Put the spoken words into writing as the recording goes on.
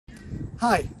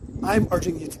Hi, I'm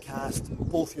urging you to cast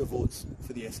both your votes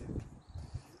for the SNP.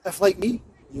 If, like me,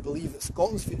 you believe that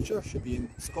Scotland's future should be in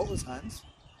Scotland's hands,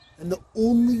 then the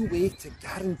only way to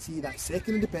guarantee that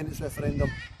second independence referendum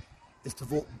is to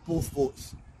vote both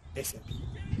votes SNP.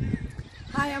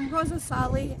 Hi, I'm Roza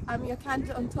Salih. I'm your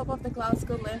candidate on top of the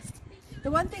Glasgow list. The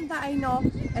one thing that I know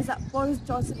is that Boris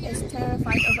Johnson is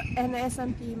terrified of an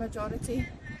SNP majority.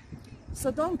 So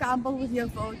don't gamble with your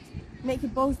vote. Make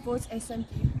both votes SNP.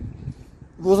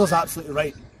 Rosa's absolutely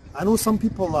right. I know some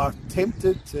people are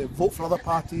tempted to vote for other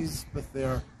parties with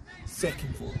their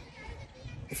second vote.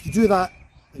 If you do that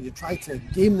and you try to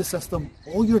game the system,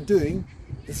 all you're doing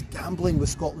is gambling with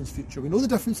Scotland's future. We know the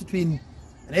difference between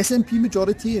an SNP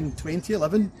majority in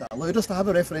 2011 that allowed us to have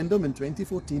a referendum in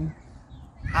 2014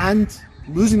 and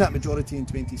losing that majority in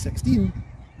 2016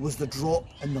 was the drop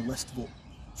in the list vote.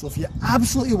 So if you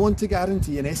absolutely want to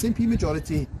guarantee an SNP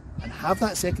majority and have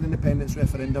that second independence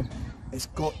referendum, it's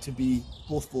got to be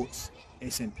both votes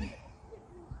SNP.